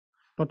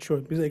Not sure.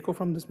 Is there echo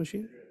from this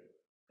machine?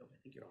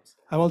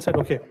 I'm all set.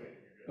 Okay.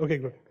 Okay,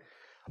 good.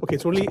 Okay,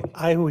 it's only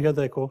I who hear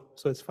the echo,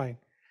 so it's fine.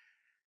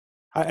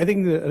 I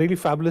think really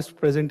fabulous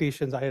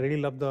presentations. I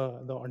really love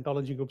the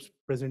ontology group's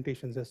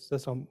presentations. It's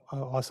just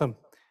awesome.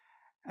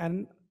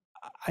 And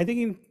I think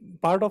in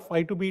part of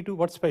I2B2,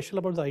 what's special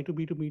about the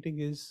I2B2 meeting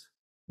is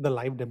the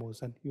live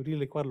demos, and you really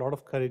require a lot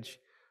of courage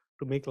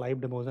to make live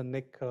demos. And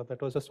Nick,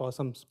 that was just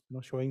awesome,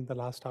 showing the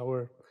last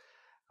hour,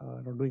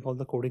 doing all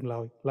the coding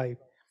live.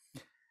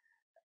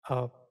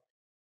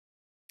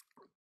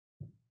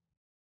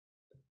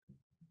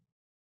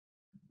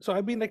 So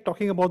I've been like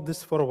talking about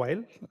this for a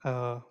while.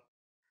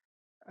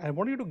 I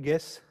want you to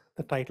guess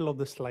the title of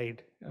the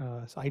slide.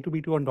 So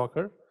I2B2 on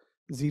Docker,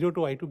 0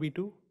 to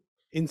I2B2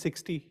 in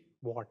 60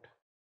 what?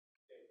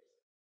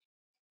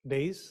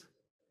 Days?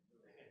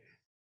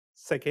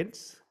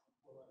 Seconds?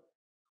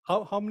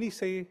 How many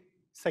say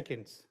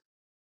seconds?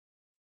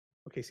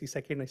 Okay, see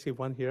second, I see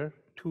one here,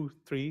 2,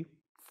 3,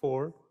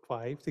 4,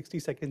 5, 60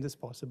 seconds is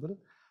possible.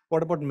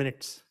 What about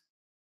minutes?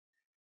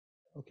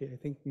 Okay, I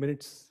think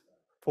minutes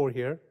 4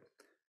 here.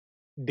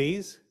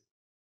 Days?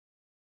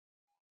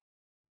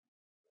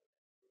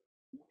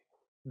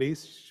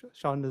 Days,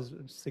 Sean is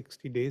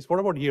 60 days. What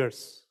about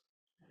years?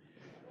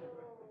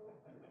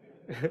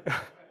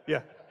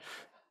 Yeah.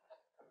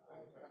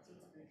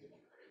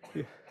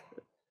 Yeah.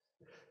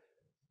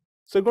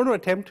 So I'm going to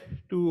attempt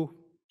to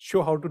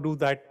show how to do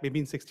that maybe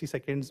in 60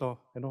 seconds or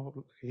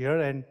here,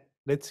 and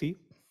let's see.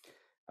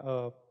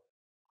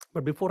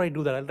 But before I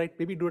do that, I'll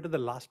maybe do it at the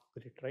last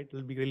minute, right?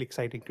 It'll be really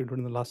exciting to do it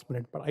in the last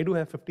minute. But I do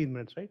have 15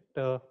 minutes, right?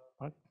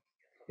 Mark?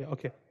 Yeah.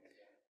 Okay.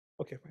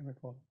 Okay. Fine.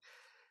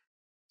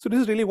 So this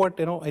is really what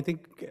I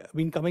think. I've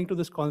been coming to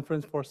this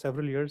conference for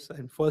several years,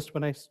 and first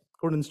when I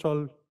could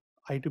install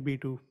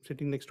I2B2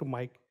 sitting next to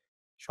Mike,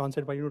 Sean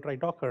said, "Why don't you try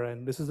Docker?"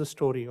 And this is the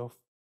story of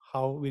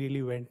how we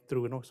really went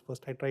through.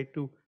 First I tried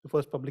to. The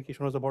first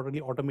publication was about really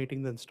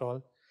automating the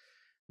install.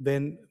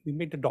 Then we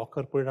made the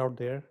Docker, put it out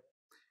there,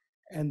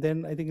 and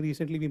then I think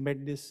recently we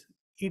made this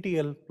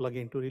ETL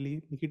plugin to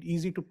really make it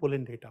easy to pull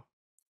in data,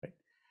 right?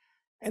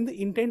 And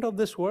the intent of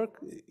this work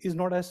is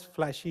not as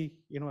flashy,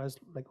 as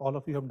like all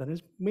of you have done.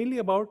 It's mainly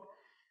about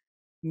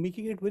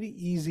making it very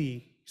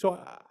easy. So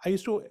I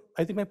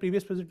think my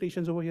previous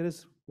presentations over here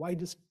is why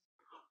just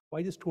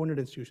 200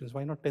 institutions?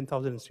 Why not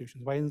 10,000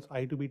 institutions? Why isn't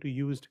I2B2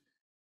 used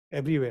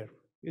everywhere?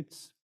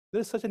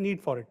 There's such a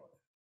need for it.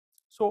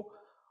 So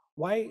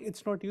why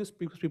it's not used?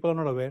 Because people are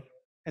not aware.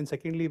 And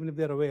secondly, even if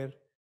they're aware,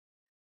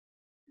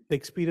 the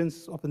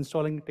experience of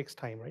installing takes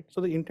time, right?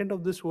 So the intent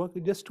of this work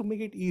is just to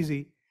make it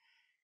easy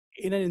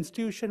in an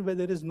institution where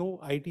there is no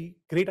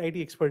great IT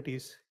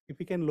expertise. If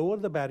we can lower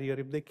the barrier,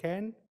 if they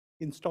can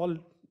install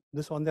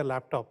this on their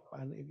laptop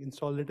and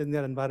install it in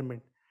their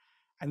environment,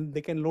 and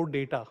they can load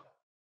data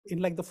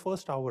in like the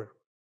first hour,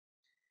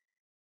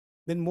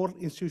 then more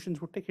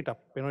institutions would take it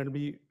up.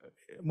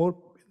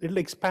 It'll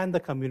expand the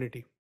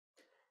community.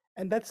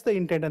 And that's the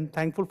intent. And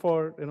thankful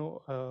for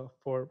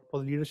for the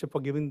leadership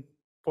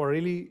for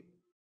really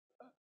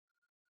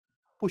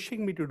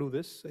pushing me to do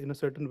this in a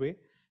certain way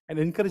and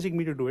encouraging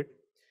me to do it,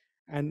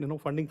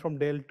 and funding from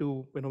Dell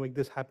to make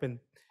this happen.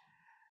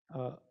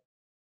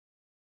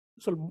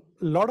 So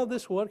a lot of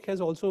this work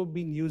has also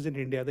been used in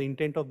India. The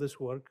intent of this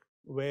work,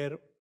 where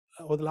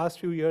over the last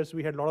few years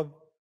we had a lot of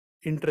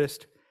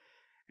interest,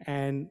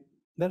 and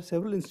there are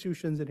several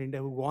institutions in India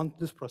who want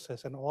this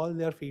process, and all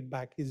their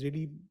feedback is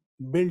really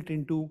built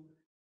into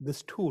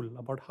this tool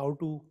about how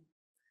to,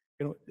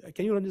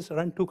 can you just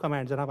run 2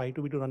 commands and have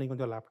I2B2 running on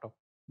your laptop?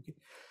 Okay.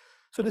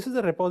 So this is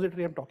the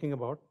repository I'm talking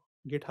about,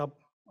 GitHub,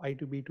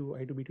 I2B2,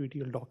 I2B2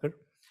 ETL Docker.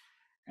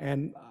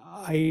 And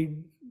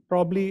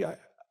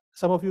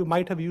some of you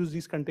might have used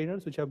these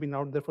containers, which have been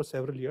out there for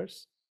several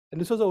years. And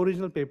this was the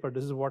original paper.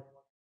 This is what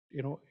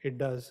it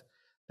does,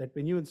 that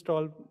when you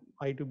install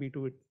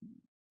I2B2, it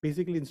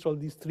basically install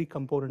these 3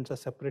 components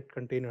as separate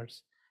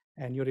containers,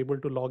 and you're able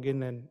to log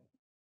in. And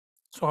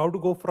so how to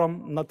go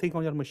from nothing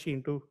on your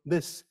machine to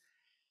this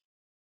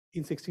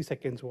in 60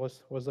 seconds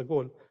was the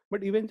goal.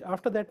 But even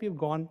after that, we've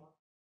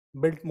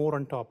built more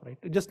on top, right?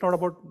 It's just not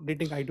about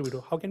dating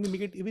I2B2. How can we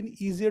make it even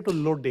easier to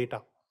load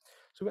data?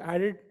 So we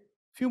added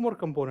a few more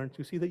components.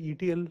 You see the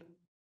ETL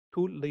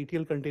tool, the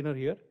ETL container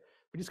here,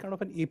 which is kind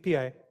of an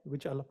API,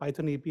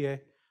 Python API,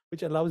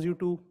 which allows you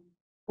to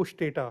push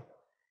data.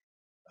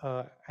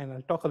 And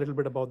I'll talk a little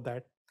bit about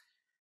that.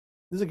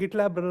 This is a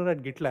GitLab runner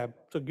at GitLab.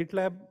 So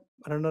GitLab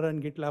runner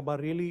and GitLab are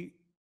really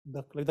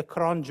the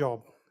cron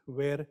job,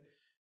 where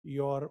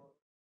your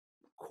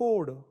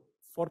code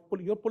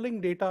you're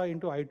pulling data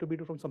into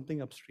I2B2 from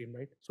something upstream,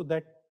 right? So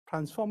that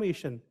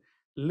transformation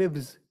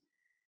lives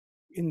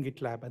in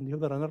GitLab, and you have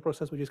the runner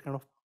process, which is kind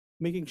of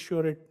making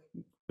sure it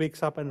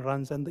wakes up and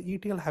runs, and the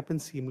ETL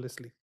happens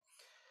seamlessly.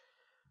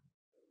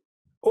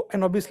 Oh,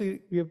 and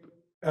obviously we have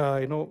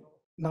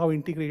now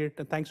integrated,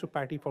 and thanks to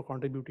Patty for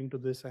contributing to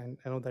this, and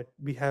I know that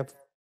we have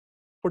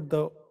put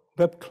the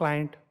web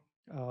client,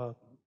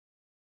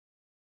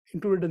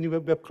 included a new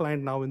web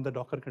client now in the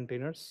Docker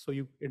containers. So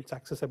it's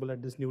accessible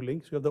at this new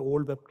link. So you have the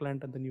old web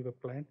client and the new web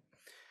client.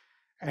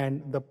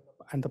 and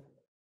and the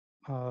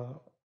uh,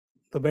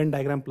 the Venn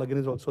diagram plugin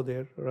is also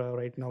there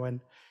right now, and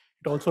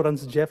it also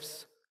runs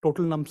Jeff's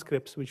total num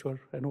scripts, which were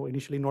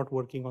initially not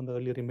working on the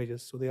earlier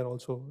images, so they are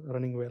also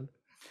running well.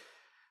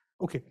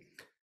 Okay,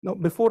 now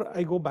before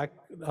I go back,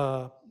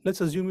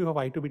 let's assume you have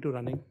I2B2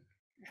 running,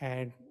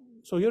 and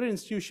so you're an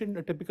institution,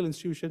 a typical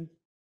institution.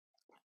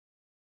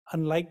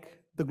 Unlike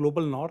the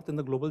global north and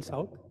the global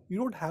south, you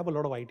don't have a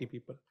lot of IT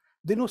people.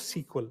 They know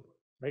SQL,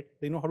 right?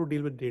 They know how to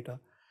deal with data,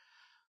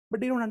 but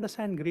they don't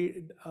understand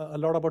a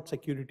lot about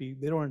security.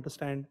 They don't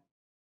understand,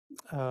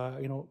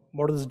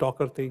 what is this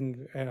Docker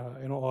thing,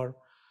 or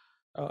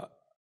uh,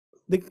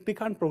 they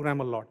can't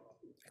program a lot.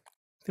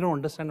 They don't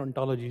understand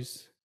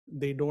ontologies.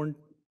 They don't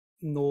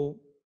know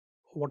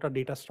what are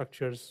data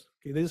structures.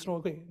 Okay, they just know,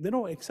 okay, they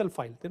know Excel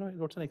file. They know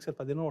what's an Excel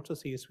file. They know what's a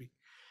CSV.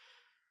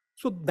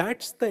 So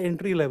that's the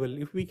entry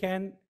level. If they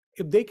can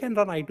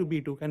run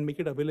I2B2, can make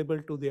it available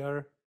to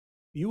their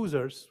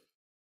users,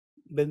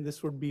 then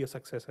this would be a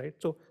success, right?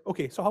 So,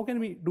 okay, so how can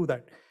we do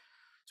that?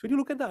 So when you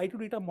look at the I2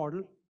 data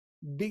model,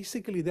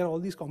 basically there are all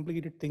these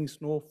complicated things,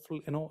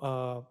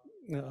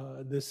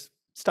 this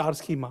star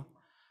schema,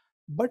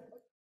 but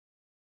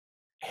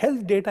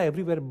health data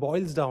everywhere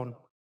boils down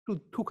to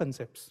two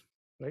concepts,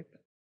 right?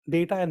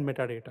 Data and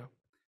metadata.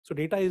 So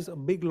data is a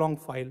big long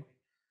file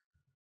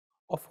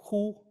of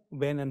who,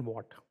 when, and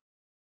what.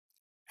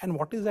 And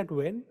what is that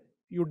when?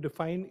 You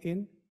define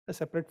in a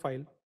separate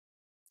file.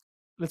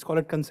 Let's call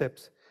it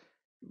concepts,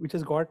 which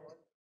has got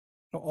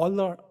all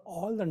the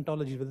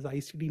ontologies, whether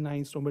it's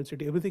ICD-9,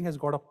 Snowbird everything has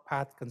got a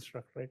path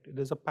construct, right?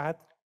 There's a path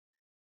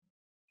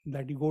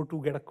that you go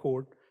to get a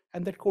code,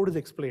 and that code is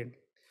explained.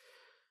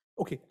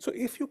 Okay, so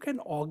if you can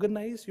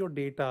organize your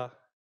data,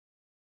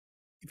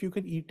 if you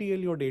can ETL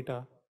your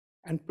data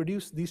and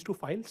produce these two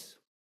files,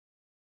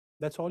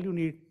 that's all you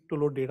need to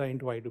load data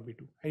into I2B2.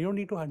 And you don't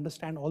need to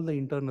understand all the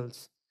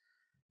internals.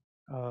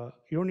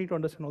 You don't need to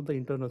understand all the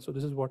internals. So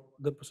this is what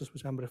the process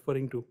which I'm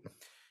referring to,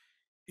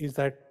 is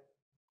that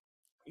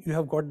you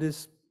have got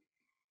this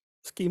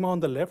schema on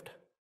the left,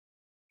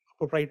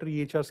 proprietary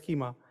EHR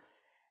schema,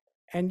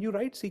 and you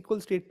write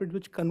SQL statements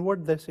which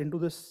convert this into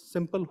this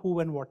simple who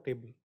and what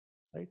table,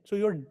 right? So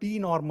you're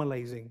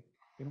denormalizing,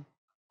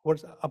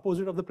 what's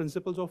opposite of the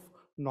principles of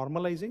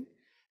normalizing,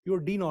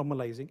 you're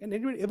denormalizing, and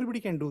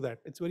everybody can do that.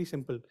 It's very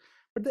simple.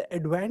 But the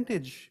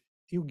advantage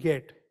you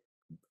get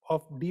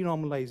of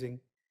denormalizing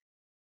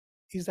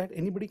is that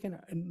anybody can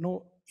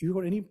know, if you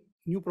got any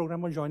new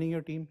programmer joining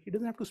your team, he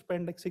doesn't have to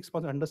spend like 6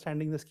 months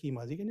understanding the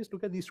schemas. He can just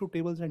look at these two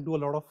tables and do a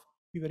lot of,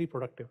 be very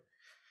productive.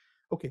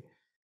 Okay,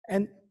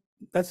 and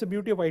that's the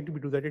beauty of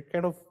I2B2, that it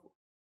kind of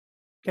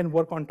can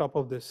work on top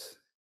of this.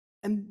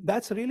 And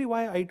that's really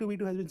why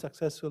I2B2 has been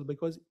successful,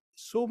 because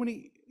so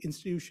many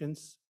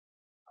institutions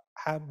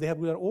have their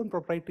own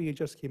proprietary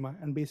EHR schema,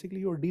 and basically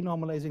you're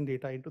denormalizing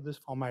data into this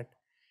format.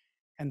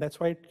 And that's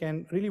why it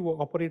can really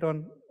operate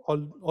on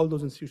all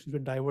those institutions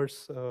with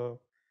diverse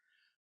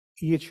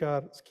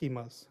EHR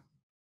schemas.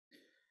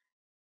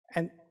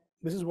 And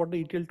this is what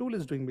the ETL tool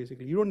is doing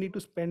basically. You don't need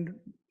to spend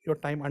your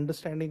time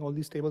understanding all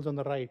these tables on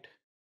the right,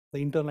 the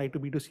internal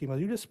I2B2 schemas.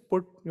 You just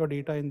put your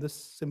data in this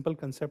simple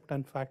concept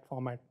and fact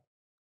format,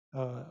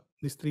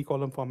 this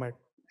 3-column format,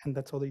 and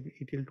that's how the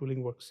ETL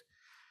tooling works.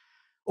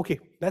 Okay,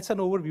 that's an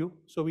overview.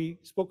 So we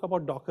spoke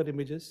about Docker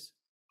images,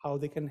 how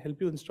they can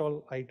help you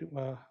install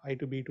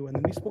I2B2, and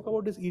then we spoke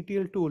about this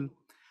ETL tool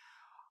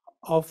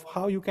of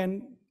how you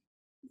can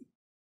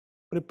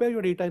prepare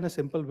your data in a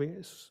simple way.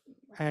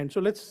 And so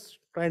let's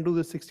try and do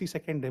the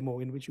 60-second demo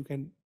in which you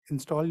can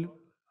install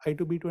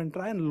I2B2 and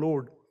try and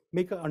load,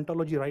 make an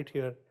ontology right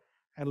here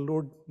and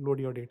load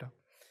your data.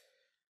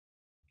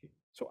 Okay.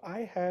 So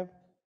I have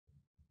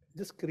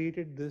just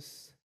created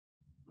this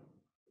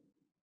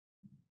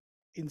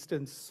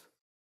instance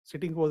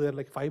sitting over there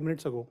like 5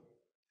 minutes ago,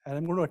 and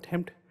I'm going to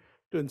attempt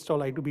to install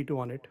I2B2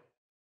 on it.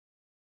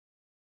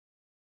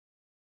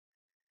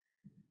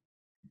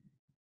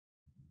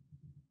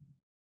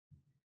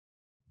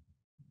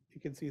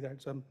 You can see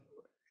that, so I'm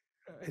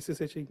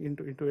SSHing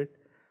into it.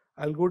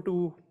 I'll go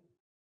to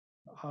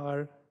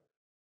our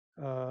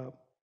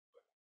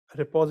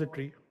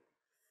repository.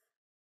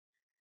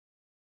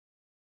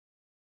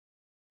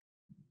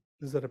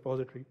 This is a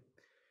repository.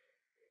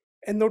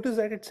 And notice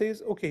that it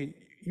says, okay,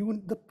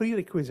 the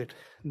prerequisite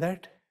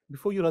that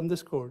before you run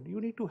this code,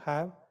 you need to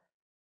have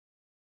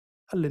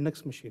a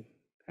Linux machine,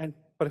 and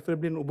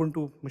preferably an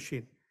Ubuntu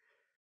machine.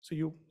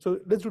 So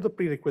let's do the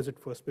prerequisite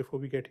first before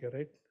we get here,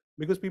 right?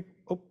 Because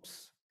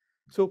oops.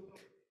 So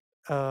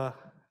the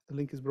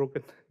link is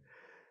broken,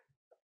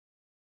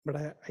 but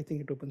I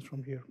think it opens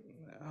from here.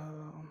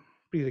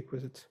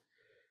 Prerequisites.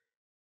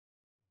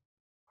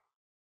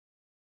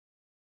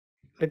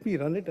 Let me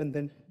run it and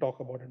then talk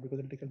about it, because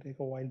it will take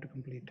a while to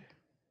complete.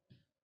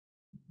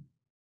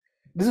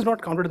 This is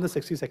not counted in the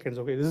 60 seconds,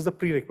 okay? This is the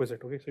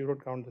prerequisite, okay? So you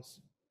don't count this.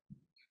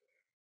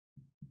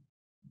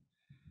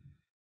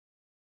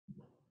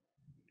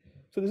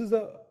 So this is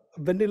a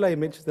vanilla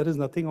image. There is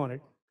nothing on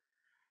it,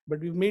 but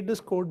we've made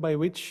this code by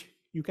which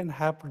you can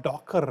have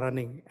Docker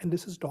running, and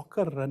this is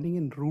Docker running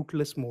in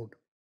rootless mode.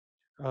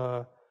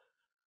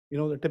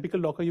 The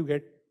typical Docker you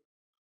get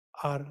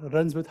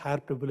runs with higher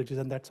privileges,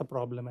 and that's a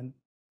problem. And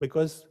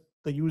because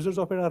the users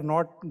of it are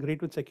not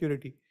great with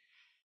security,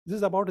 this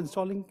is about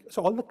installing.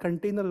 So all the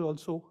containers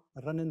also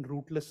run in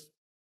rootless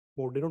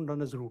mode. They don't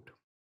run as root.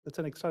 That's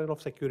an extra layer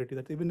of security,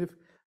 that even if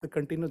the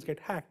containers get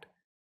hacked,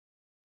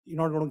 you're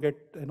not going to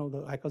get,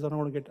 the hackers are not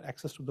going to get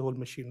access to the whole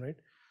machine, right?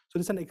 So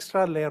it's an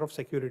extra layer of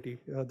security.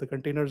 The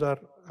containers are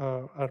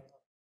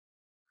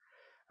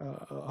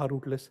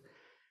rootless.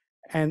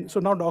 And so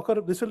now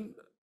Docker, this will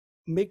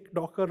make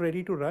Docker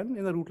ready to run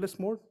in the rootless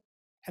mode.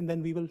 And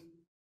then we will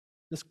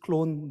just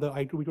clone the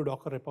i2v2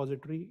 Docker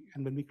repository.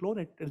 And when we clone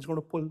it, it's going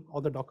to pull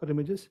all the Docker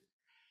images.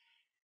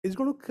 It's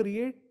going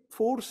to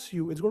force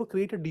you, it's going to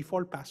create a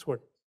default password,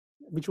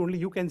 which only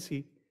you can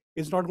see.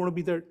 It's not going to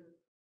be the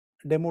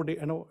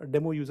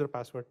demo user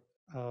password.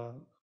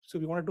 So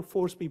we wanted to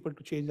force people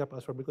to change their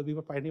password, because we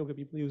were finding, okay,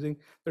 people using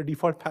the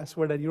default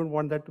password, and you don't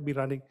want that to be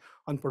running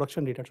on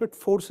production data. So it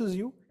forces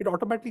you, it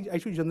automatically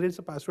actually generates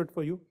a password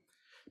for you,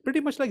 pretty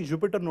much like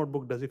Jupyter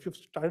Notebook does. If you've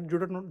started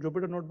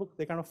Jupyter Notebook,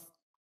 they kind of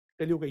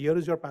tell you, okay, here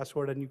is your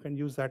password, and you can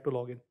use that to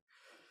log in.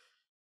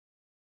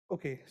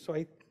 Okay, so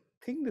I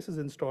think this is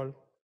installed.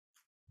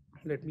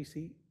 Let me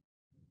see.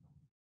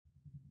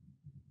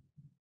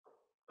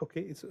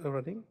 Okay, it's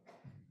running.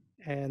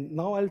 And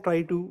now I'll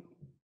try to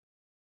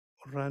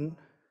run.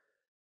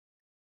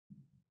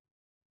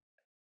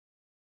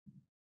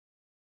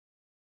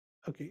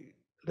 Okay,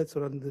 let's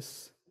run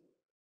this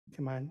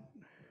command.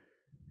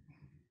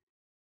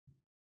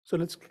 So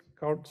let's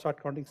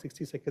start counting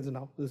 60 seconds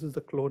now. This is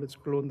the clone, it's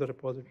clone the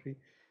repository.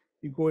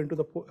 You go into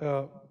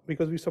the,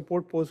 because we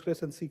support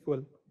Postgres and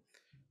SQL,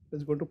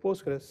 let's go to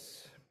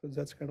Postgres, because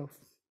that's kind of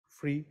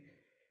free.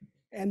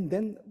 And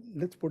then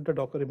let's put the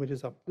Docker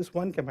images up. This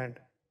one command.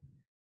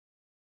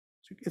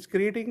 So it's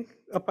creating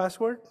a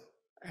password,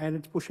 and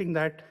it's pushing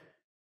that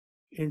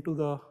into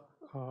the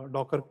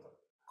Docker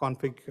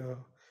config,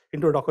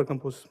 into a Docker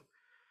Compose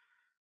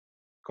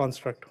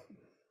construct.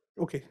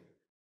 Okay,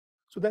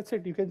 so that's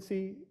it. You can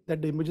see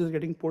that the image is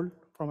getting pulled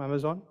from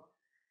Amazon.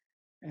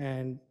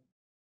 And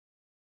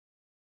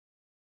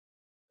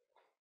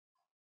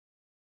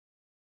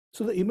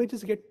so the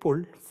images get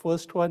pulled.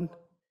 First one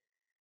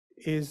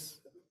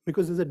is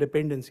because there's a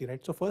dependency,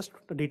 right? So first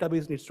the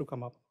database needs to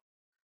come up.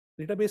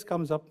 Database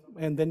comes up,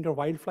 and then your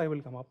Wildfly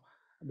will come up,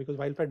 because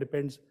Wildfly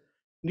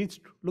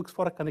looks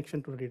for a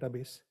connection to the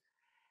database.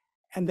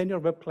 And then your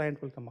web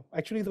client will come up.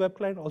 Actually, the web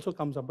client also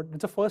comes up, but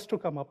it's the first to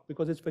come up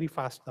because it's very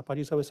fast. The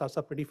Apache service starts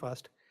up pretty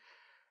fast.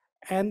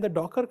 And the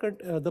Docker,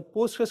 the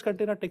Postgres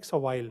container takes a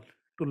while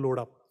to load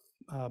up,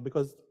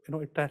 because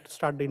it has to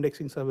start the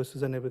indexing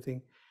services and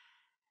everything.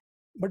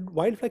 But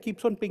Wildfly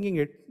keeps on pinging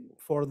it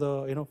for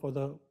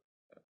the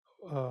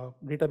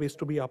database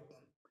to be up,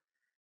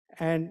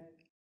 and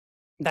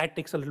that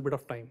takes a little bit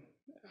of time.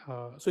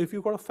 So if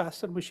you've got a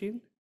faster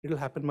machine, it'll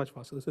happen much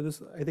faster. So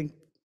this, I think,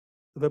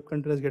 the web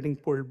container is getting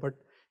pulled, but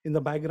in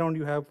the background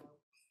you have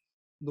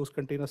those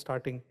containers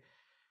starting.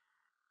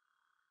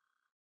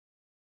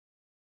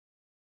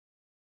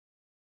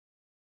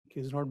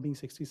 Okay, it's not being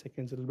 60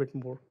 seconds, a little bit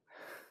more.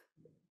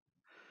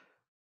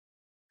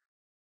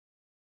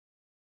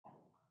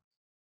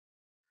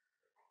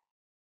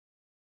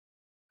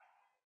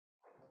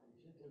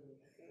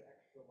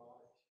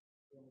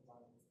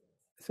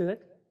 Say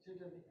that?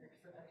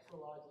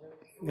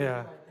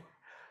 Yeah.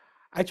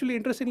 Actually,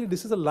 interestingly,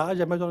 this is a large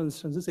Amazon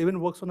instance. This even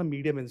works on a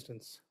medium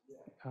instance.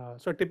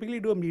 So I typically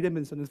do a medium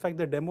instance. In fact,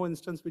 the demo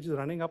instance which is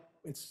running up,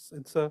 it's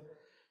a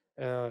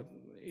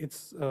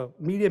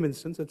medium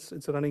instance.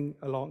 It's running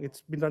along.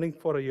 It's been running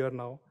for a year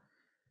now.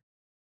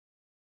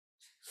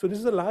 So this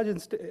is a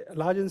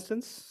large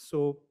instance.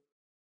 So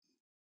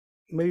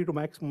maybe to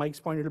Mike's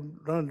point, it'll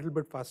run a little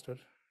bit faster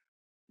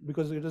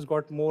because it has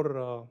got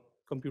more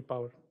compute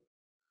power.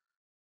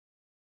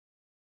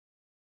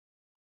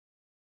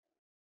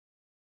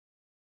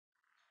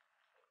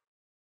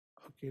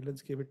 Okay,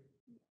 let's give it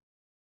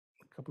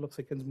a couple of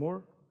seconds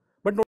more.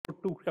 But no,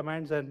 2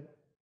 commands, and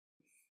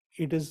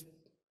it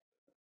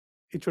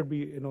should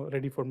be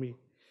ready for me.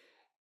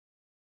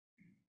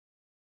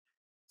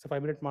 It's a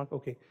 5-minute mark.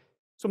 Okay.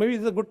 So maybe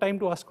it's a good time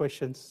to ask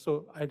questions.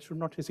 So I should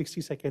not say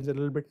 60 seconds, a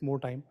little bit more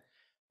time,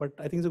 but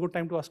I think it's a good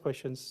time to ask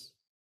questions,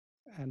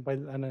 and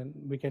then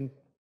we can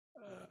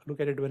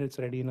look at it when it's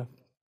ready in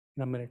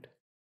a minute.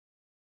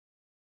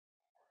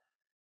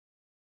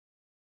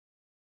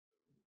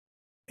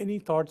 Any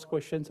thoughts,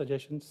 questions,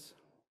 suggestions?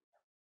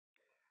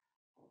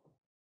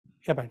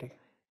 Yeah, Patty.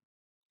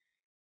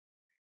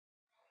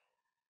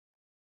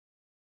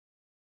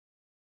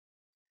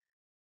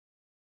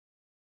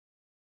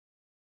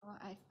 Well,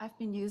 I've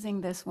been using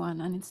this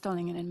one and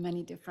installing it in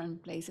many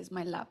different places,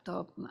 my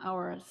laptop,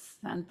 our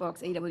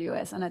sandbox,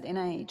 AWS, and at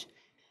NIH.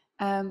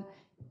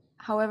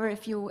 However,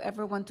 if you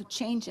ever want to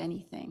change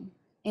anything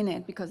in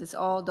it, because it's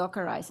all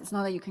Dockerized, it's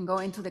not that you can go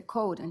into the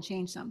code and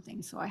change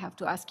something. So I have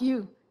to ask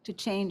you to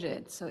change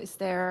it. So is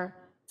there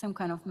some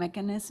kind of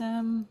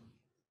mechanism?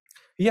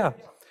 Yeah.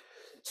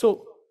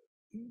 So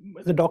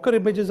the Docker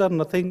images are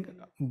nothing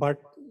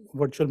but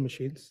virtual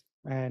machines.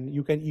 and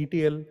you can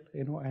ETL,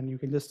 and you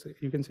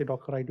can say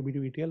Docker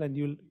I2B2 ETL, and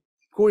you'll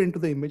go into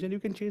the image and you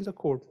can change the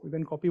code. You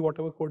can copy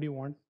whatever code you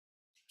want.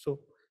 So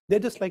they're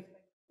just like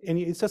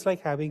it's just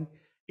like having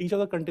each of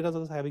the containers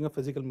as having a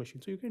physical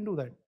machine. So you can do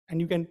that, and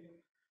you can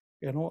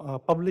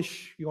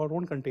publish your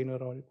own container,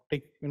 or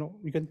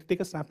you can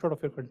take a snapshot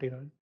of your container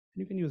and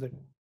you can use it.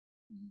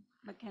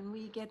 But can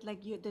we get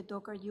like the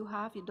Docker you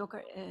have, your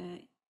Docker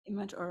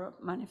image or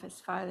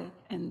manifest file?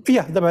 And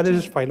yeah, the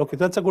manifest file. Okay,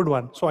 that's a good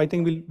one. So I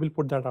think we'll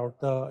put that out.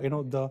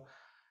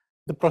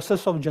 The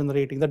process of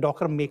generating the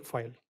Docker make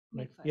file.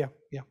 Right? Yeah,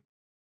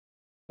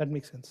 that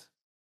makes sense.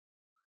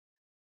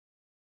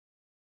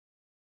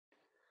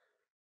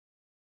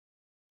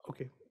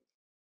 Okay.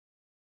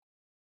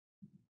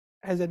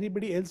 Has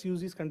anybody else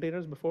used these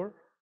containers before?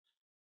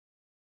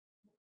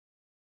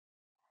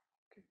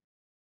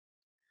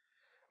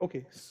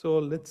 Okay, so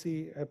let's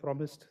see. I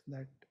promised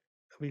that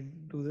we'll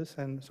do this,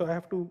 and so I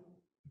have to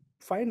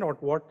find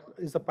out what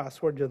is the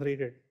password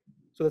generated.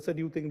 So that's a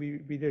new thing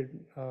we did.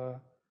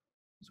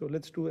 So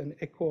let's do an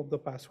echo of the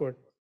password,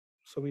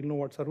 so we'll know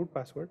what's our root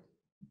password.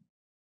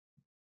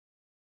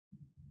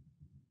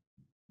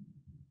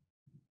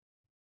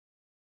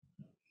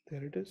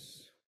 There it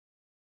is.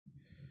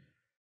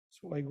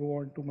 So I go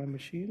on to my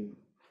machine.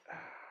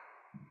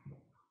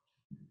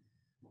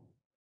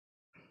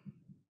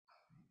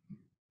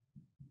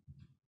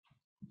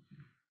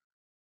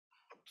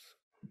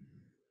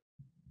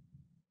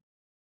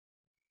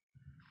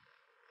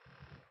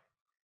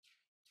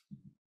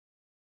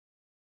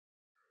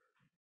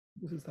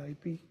 This is the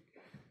IP.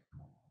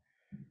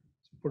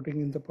 So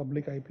putting in the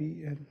public IP,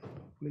 and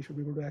hopefully should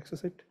be able to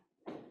access it.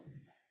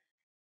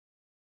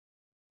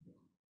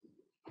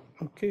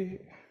 Okay.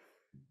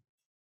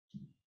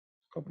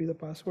 Copy the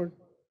password.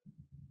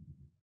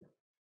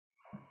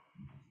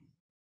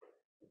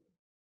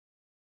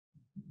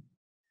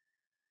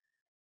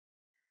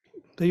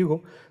 There you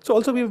go. So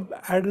also we've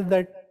added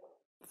that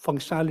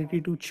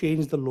functionality to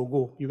change the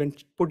logo. You can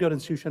put your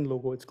institution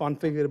logo. It's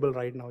configurable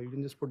right now. You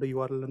can just put the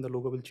URL and the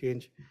logo will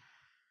change.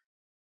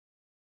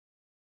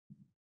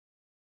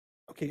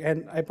 Okay,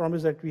 and I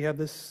promise that we have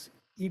this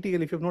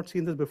ETL. If you've not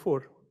seen this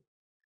before,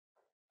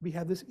 we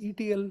have this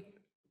ETL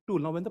tool.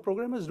 Now, when the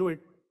programmers do it,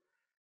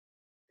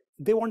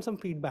 they want some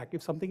feedback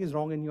if something is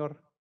wrong in your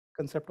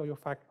concept or your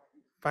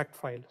fact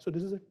file. So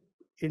this is an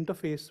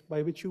interface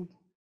by which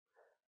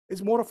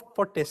it's more of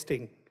for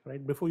testing,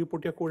 right? Before you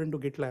put your code into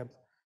GitLab,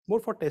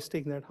 more for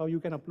testing that how you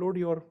can upload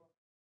your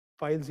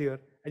files here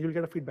and you'll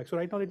get a feedback. So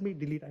right now, let me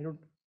delete.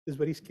 It's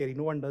very scary.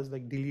 No one does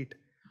like delete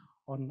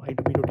on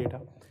I2B2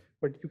 data,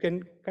 but you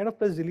can kind of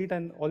press delete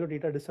and all your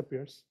data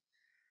disappears.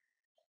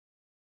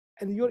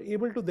 And you're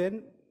able to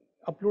then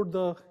upload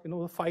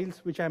the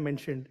files which I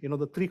mentioned, the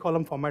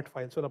 3-column format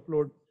file. So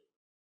upload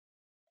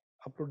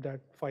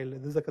that file.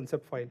 This is a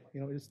concept file.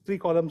 It's 3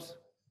 columns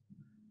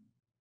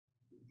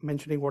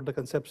mentioning what the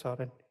concepts are,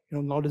 and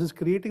now this is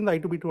creating the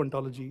I2B2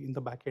 ontology in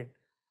the backend.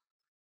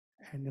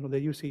 And there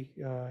you see,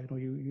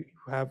 you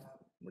have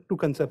 2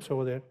 concepts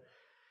over there,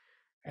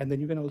 and then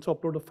you can also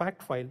upload a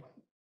fact file.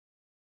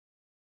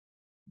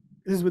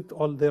 This is with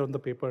all there on the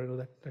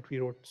paper that we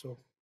wrote. So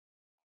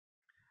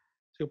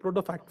you upload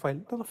the fact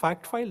file. Now the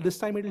fact file, this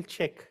time it will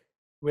check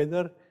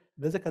whether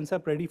there's a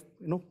concept ready.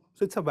 So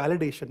it's a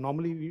validation.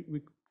 Normally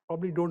we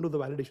probably don't do the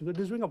validation. So it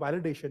is doing a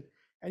validation,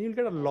 and you'll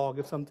get a log.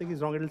 If something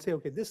is wrong, it'll say,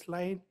 okay, this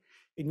line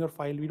in your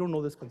file, we don't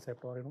know this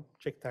concept, or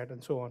check that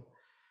and so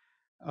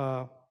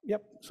on.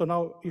 Yep. So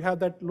now you have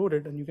that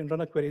loaded, and you can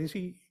run a query. You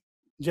see,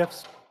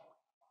 Jeff's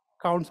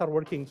counts are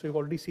working. So you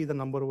already see the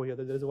number over here.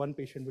 There is one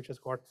patient which has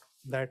got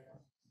that,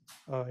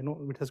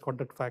 which has got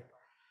that fact.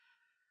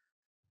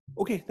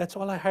 Okay, that's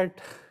all I had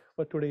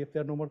for today. If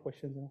there are no more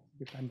questions,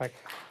 I'm back.